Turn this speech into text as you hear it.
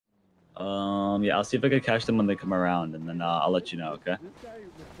Yeah, I'll see if I can catch them when they come around, and then I'll let you know, okay?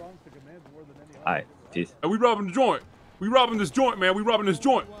 All right, peace. And we robbing the joint. We robbing this joint, man. We robbing this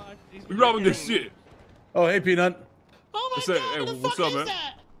joint. We robbing this shit. Oh, hey, Peanut. Oh my God, hey, what the what's fuck up, is man?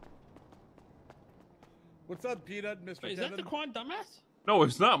 that? What's up, Peanut, Mr. Wait, is Kevin? that the Quan dumbass? No,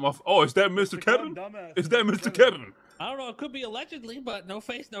 it's not my. Oh, is that Mr. Kevin? Is that Mr. Kevin? I don't know. It could be allegedly, but no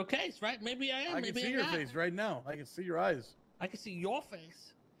face, no case, right? Maybe I am. I maybe can see I'm your not. face right now. I can see your eyes. I can see your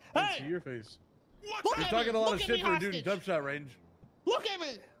face. I Hey! can see your face. Look You're at talking me. a lot Look of at shit me for a dude in hostage. jump shot range. Look at me.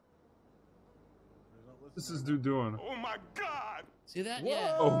 What's this dude doing? Oh my God! See that? Whoa.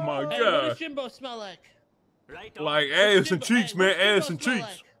 Yeah. Oh my Hey, what God! does Jimbo smell like? Like ass and cheeks, man. What's Jimbo Ass and smell cheeks.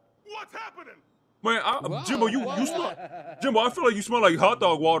 like? What's happening? Man, Whoa, Jimbo, you whoa. smell. Jimbo, I feel like you smell like hot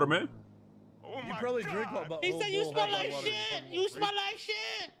dog water, man. Oh You my probably God. drink all He said you whole smell hot like water. shit. You smell like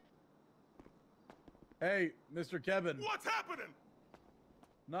shit. Hey, Mr. Kevin. What's happening?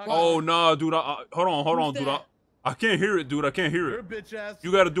 Knock Oh on- nah, dude. Hold on, Who's dude. that? I can't hear it, dude. I can't hear You're a it. bitch ass.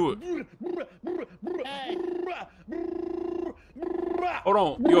 You gotta do it. Hey. Hold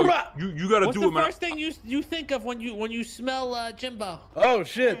on, yo. You gotta What's do the it, man. first thing you think of when you smell Jimbo? Oh Oh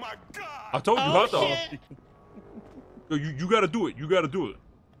shit. my God! I told you Oh, hot dog. shit. Yo, you gotta do it. You gotta do it.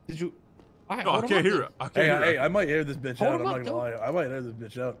 Did you? All right, No, I hold him can't up hear then. it. I can't Hey, hear hey, it. I might air this bitch Hold out. him I'm up, not gonna lie. I might air this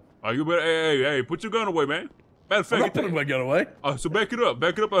bitch out. You better. Hey, put your gun away, man. Matter of I'm not fact, putting my gun away. so back it up.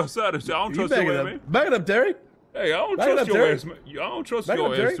 Back it up outside. I don't You trust back your it ass, up. man. Back it up, Terry. Hey, I don't Back it trust up, your Terry. ass, man. I don't trust Back it your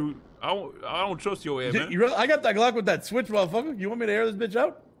up, ass, Terry. dude. I don't trust your ass, man. I got that Glock with that switch, motherfucker. You want me to air this bitch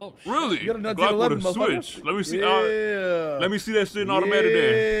out? Oh, shit. Really? You got a Glock 1911, with a motherfucker? switch. Let me see. Yeah. Let me see that shit in automatic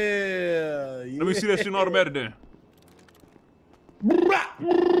then. Yeah. Let me see that shit in automatic then.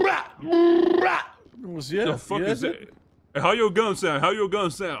 Yeah. The fuck is that? Hey, how your gun sound? How your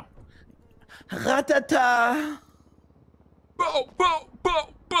gun sound? Ratata. Bow, bow, bow,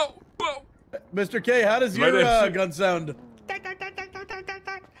 bow, bow. Mr. K, how does Like your that shit. gun sound?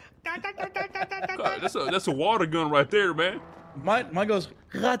 God, that's a water gun right there, man. Mine goes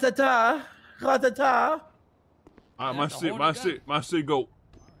ratata, ratata. All right, That's a horny gun. my shit go.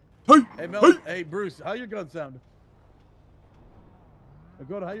 Hey, Hey, hey. Mel, hey, Bruce, how your gun sound?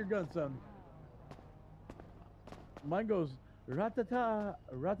 Dakota, how your gun sound? Mine goes ratata,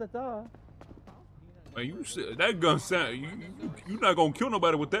 ratata. Man, you said that gun sound. You not gonna kill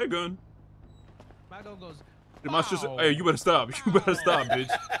nobody with that gun. My gun goes. My shit. Hey, you better stop. You better stop, bitch.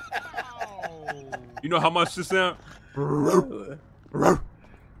 You know how much shit sound? Ooh,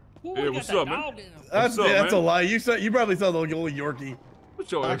 Hey, we what's got up, that man? dog in him. That's up, a man? lie. You probably saw the little Yorkie.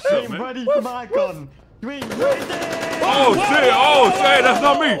 What's your ass up, man? Ready for my gun. You ain't ready. Oh shit! Oh shit! That's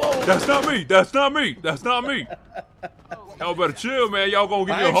not me. That's not me. That's not me. That's not me. Y'all better chill, man. Y'all gonna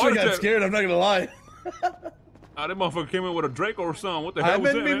give I me a heart actually got attack. scared. I'm not gonna lie. Ah, that motherfucker came in with a Draco or something. What the hell I'm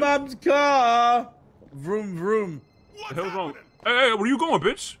was in that, me man? mom's car. Vroom vroom. What the hell's wrong? Hey, where you going,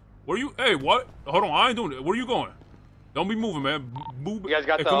 bitch? Where you? Hey, what? Hold on, I ain't doing it. Where you going? Don't be moving, man. Move. You guys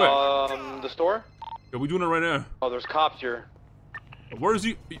got hey, come back. the store? Yeah, we doing it right now. Oh, there's cops here. Where is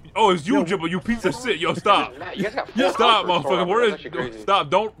he? Oh, it's you, Jimbo. You piece of shit. Yo, stop. Matt, you guys got Stop, four motherfucker. Where That's is? actually crazy. Stop.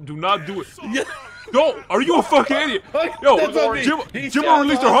 Do not do it. Don't. Are you a fucking idiot? Yo, That's on me. Jimbo, He still Jimbo has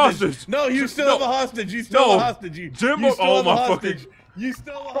released a a hostage. No, you still have a hostage. You still No. have a hostage. Jimbo- you still oh have my a hostage. fucking- You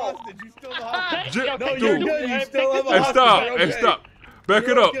still have a hostage. You still have a hostage. Jim- No, dude. you're good. You still have a Hey, hostage. stop. You're Hey, okay. stop. Back it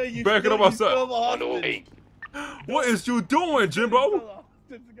You're up. okay. You Back it still- up you still outside. have a hostage. What is you doing, Jimbo? Oh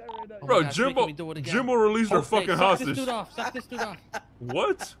Bro, my God, it's making Jimbo, me do it again. Jimbo released her Oh, fucking hey, hostage. Suck this dude off. Suck this dude off.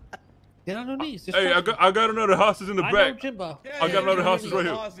 What? Get on your knees. Just Hey, trust me. I got another hostage in the I know back. Jimbo. I got another hostage right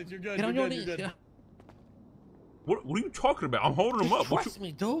here. You're good. Get on You're your good. knees. You're Get good. on- What are you talking about? I'm holding him up. Just What trust you,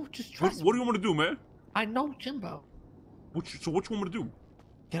 me, dude. Just what, trust what do me. you want me to do, man? I know Jimbo. So what you want me to do?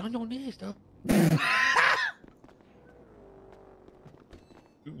 Get on your knees, dude.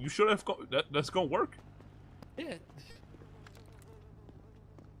 You sure that's gonna work? Yeah.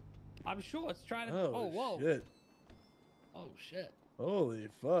 I'm sure it's trying to. Oh, Oh, whoa. shit. Oh shit. Holy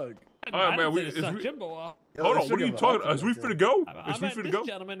fuck. All right, I man. didn't say to suck Jimbo off. Hold on. What are you talking? Is we free to go? I Is we met free to this go?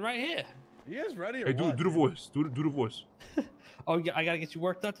 gentleman right here. You guys ready or Hey, what? do the voice. Do the voice. Oh, yeah, I gotta get you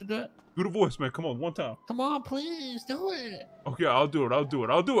worked up to do it. Do the voice, man. Come on, one time. Come on, please do it. Okay, I'll do it. I'll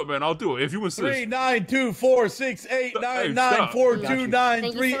do it, man. I'll do it. If you insist. 3 9 2 4 6 8 9 9 stop. 4 2 9 Thank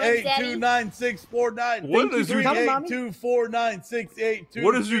you 3 so much, 8 2 Daddy. 9 6 4 9 What is you 3 doing? 8 2 4 9 6 8 2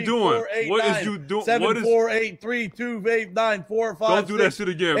 What is you 3 doing? 4 8 What is 9 you doing? 7 What is- 4 8 3 2 8 9 4 5 Don't do that 6, shit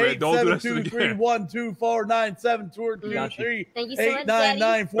again, man. 8 Don't do 7 that shit 2 3 again. 1 2 4 9 7 2 2 Got you. 3 Thank you so 8 much, 9 Daddy.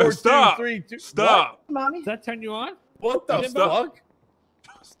 9 4 Hey, 2 stop. 3 2 Stop. Mommy. Does that turn you on? What the Stop. fuck?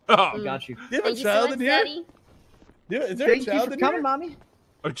 Stop. Got you. Do you have a Thank you so child much, in here? Daddy. Is there a Thank you child for in coming, here? mommy.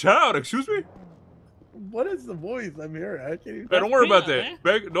 A child? Excuse me? What is the voice I'm hearing? I can't even. Hey, don't worry about Peanut,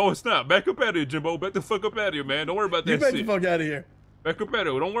 that. Back, no, it's not. Back up out of here, Jimbo. Back the fuck up out of here, man. Don't worry about You that back the shit. fuck out of here. Back up out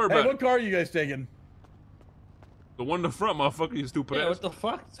of here. Don't worry Hey, about what it. car are you guys taking? The one in the front, motherfucker, you stupid Yeah, ass. what the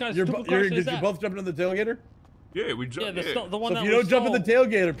fuck? This guy's You're, stupid did question is you that? both jump into the tailgater? Yeah, we jumped. Yeah, Yeah. the one So that if you we don't jump in the stole.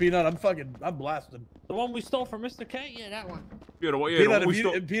 tailgater, Peanut, I'm blasting. The one we stole from Mr.K? Yeah, that one. Yeah, the one, yeah, Peanut, the one we if you,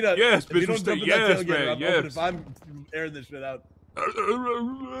 stole. if Peanut, Yes, if you bitch, we don't stole. jump in that Yes, tailgater, man, I'm yes. if I'm airing this shit out.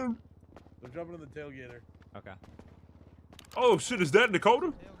 I'm jumping in the tailgater. Okay. Oh shit, is that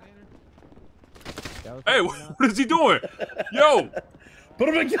Dakota? That was Hey, Peanut. what is he doing? Yo, Put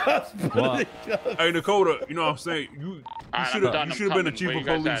him in cuffs. Put him What? in cuffs. hey Dakota, you know what I'm saying? You I'm should done, have I'm been the coming. chief Where of you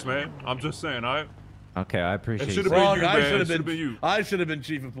guys police, at? man. I'm just saying, all right? Okay, I appreciate should've it. been Wrong. you, I man. should have Should've been. been you. I should have been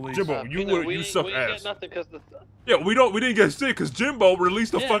chief of police. Jimbo, you suck we ass. Get nothing because the. Yeah, we didn't get sick because Jimbo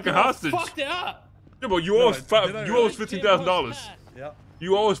released a Yeah, fucking Jimbo hostage. fucked it up. Jimbo, you No, owe us did five. I You owe us really? $15,000. Yep.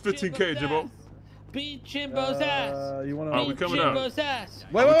 You owe us 15K, Jimbo. Beat Jimbo's ass. You want Alright, we Beat coming out. Jimbo's ass.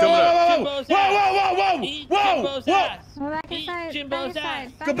 Wait, we whoa, coming out. Jimbo's whoa, ass. whoa, whoa, Eat whoa, whoa, Jimbo's whoa, ass. Go back Eat inside. Jimbo's back ass.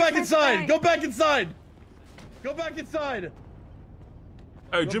 inside. Go back inside. Go back inside. Go back inside.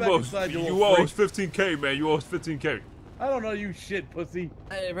 Hey, Go Jimbo, back inside, you you little owe us 15K, man. You owe us 15K. I don't know you shit, pussy.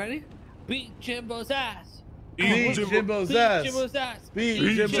 Hey, ready? Beat Jimbo's ass. Beat Jimbo- Jimbo's Beat ass. Jimbo's ass. Beat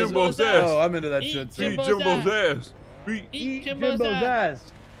Beat Jimbo's Jimbo's ass. ass. Oh, I'm into that Eat shit. Beat too. Jimbo's ass. Beat. Eat Jimbo's Jimbo's ass.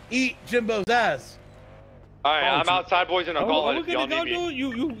 ass. Eat Jimbo's ass. All right, I'm Oh, outside, boys, and I'm Are calling we if y'all gonna need go, me.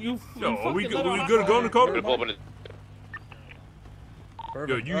 dude? You Yo, are we fucking let our good to go, hot- Dakota? We're opening. Yo,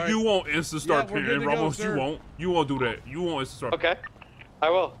 Perfect. you All right. you won't insta start Yeah, we're good peeing, to go, Ramos. sir. You won't. You won't do that. You won't insta start. Okay, I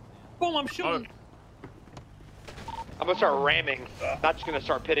will. Boom, I'm shooting. I'm gonna start ramming. Not just gonna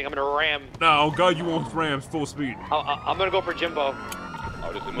start pitting. I'm gonna ram. Nah, oh God, you won't Rams full speed. I'm gonna go for Jimbo.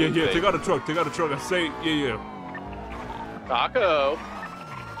 Yeah, take out the truck. Take out the truck and say, yeah. Taco.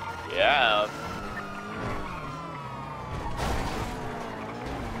 Yeah.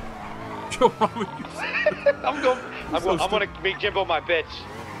 Yo, Ramos, I'm gonna make Jimbo my bitch.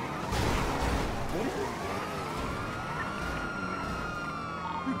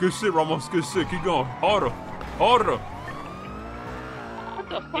 good shit, Ramos. Good shit. Keep going. Harder. Harder. What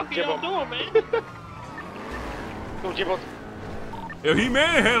the fuck are Jimbo. y'all doing, man? Go, Jimbo. Yo, he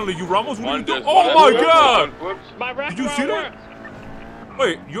manhandling you, Ramos. What are you doing? One Oh my whoops, God. one whoops. My Did you see that?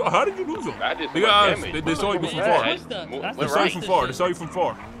 Wait, how did you lose him? I did some They got eyes. damage. They saw you from Man, far. that's Twister. That's They the saw you from Twister far. They shit. saw you from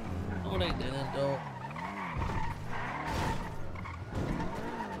far. No, they didn't, though.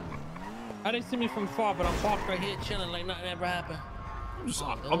 I didn't see me from far, but I'm parked right here chilling like nothing ever happened.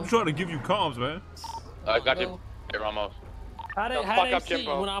 I'm trying to give you comms, man. I got you. Hey, Ramos. How they, The how fuck they up, see you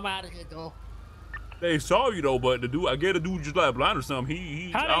Jimbo. when I'm out of here, though? They saw you though, but the dude, I guess the dude just like blind or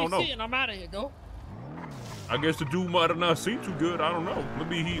something. I How don't they know. see it? I'm out of here, though. I guess the dude might have not seen too good. I don't know.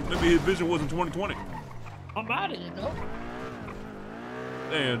 Maybe his vision wasn't 20/20. I'm out of here, though.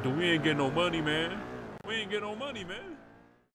 Damn, dude, we ain't getting no money, man. We ain't getting no money, man.